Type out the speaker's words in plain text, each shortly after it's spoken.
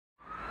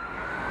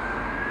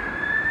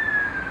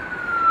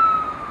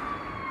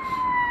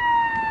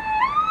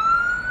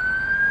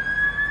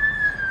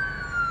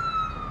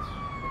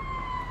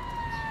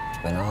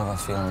ever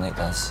feeling like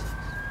this,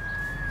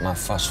 my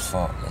first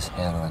thought is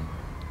heroin.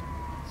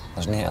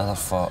 There's no other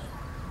thought.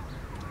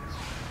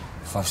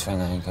 First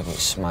thing I think about is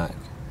smack.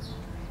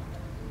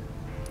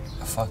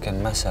 I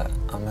fucking miss it.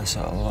 I miss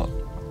it a lot.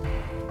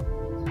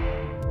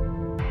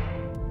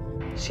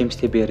 Seems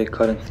to be a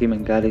recurring theme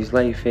in Garry's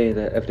life,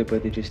 that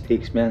everybody just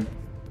takes me in.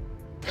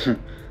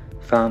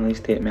 Families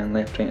take me in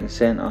left, right and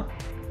centre.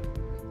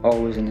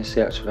 Always in the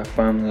search for a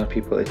family or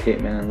people to take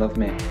me in and love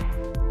me.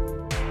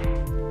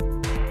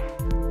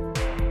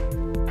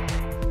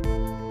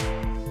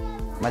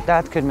 My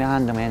dad couldn't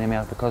handle me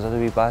anymore because of the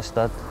wee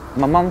bastard.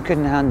 My mum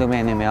couldn't handle me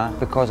anymore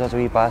because of the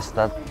wee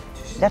bastard.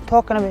 They're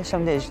talking about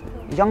somebody that's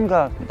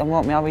younger than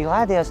what my wee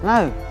lad is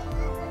now.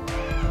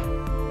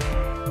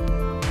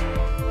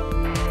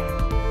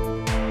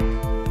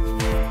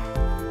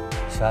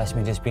 She asked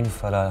me just been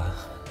for a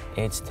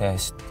AIDS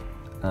test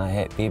and a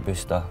Hep B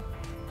booster.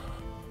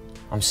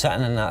 I'm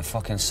sitting in that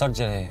fucking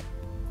surgery,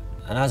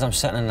 and as I'm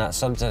sitting in that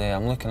surgery,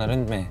 I'm looking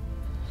around me,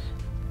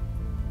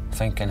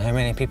 thinking how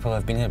many people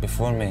have been here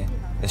before me,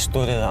 the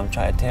story that I'm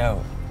trying to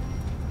tell.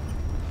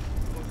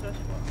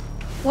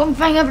 One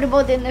thing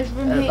everybody in this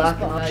room hates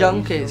about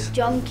junkies.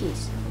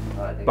 Junkies.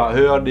 But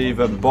who aren't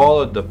even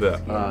bothered about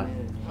it?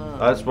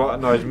 That's what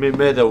annoys me.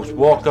 They'll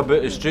walk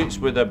about the streets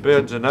with their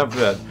beards and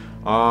everything.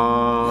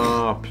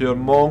 Ah, pure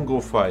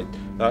Mongol fight.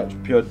 That's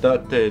pure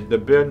dirty. The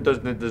bairn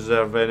doesn't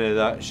deserve any of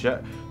that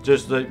shit.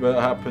 Just like what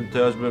happened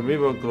to us when we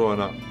were growing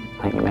up.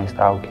 I think most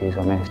alkies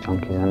or most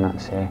junkies in that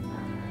say,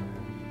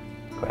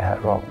 got to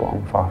hit rock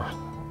bottom first.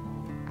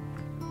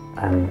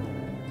 And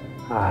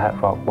I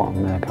hit rock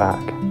bottom with a crack.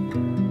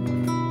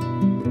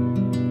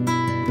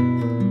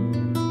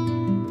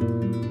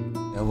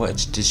 I wanted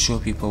to just show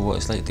people what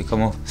it's like to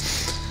come off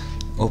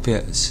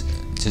opiates.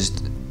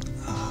 Just,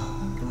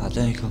 I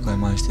didn't think I'm going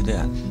to manage to do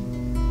it.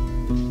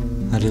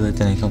 I really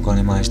didn't think I'm going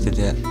to manage to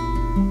do it.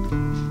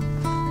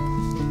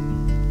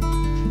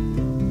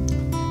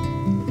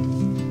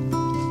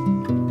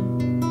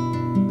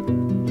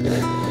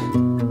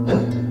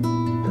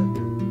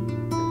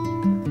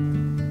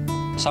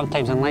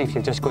 Sometimes in life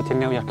you've just got to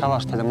nail your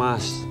colours to the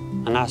mast,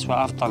 and that's what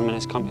I've done when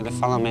it's come to the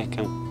film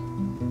making.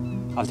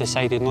 I've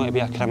decided not to be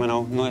a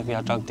criminal, not to be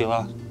a drug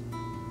dealer.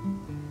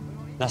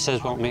 This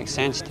is what makes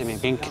sense to me,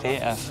 being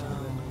creative.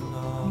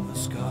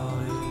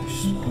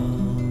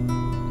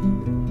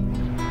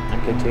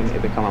 It could take me to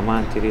become a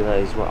man to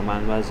realise what a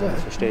man was and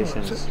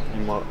frustrations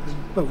and what...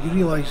 Well, you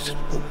realise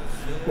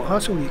what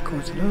hassle you're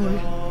causing now, eh?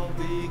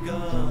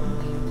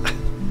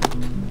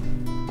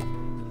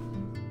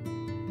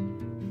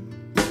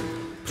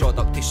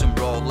 Product of some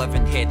raw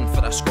living, heading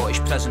for a Scottish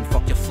prison.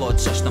 Fuck your flawed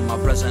system,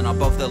 I've risen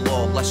above the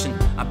law. Listen,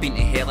 I've been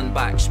to hell and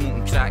back,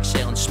 smoking crack,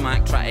 selling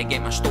smack, try to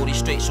get my story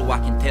straight so I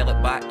can tell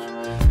it back.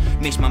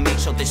 Most my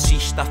mates are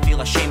deceased, I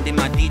feel ashamed of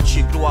my deeds.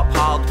 You grow up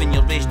hard when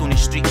you're raised on the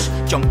streets.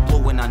 Junk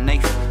blow and a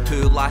knife,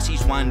 2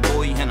 lassies, 1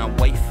 boy and a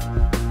wife.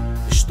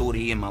 The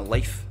story of my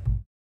life.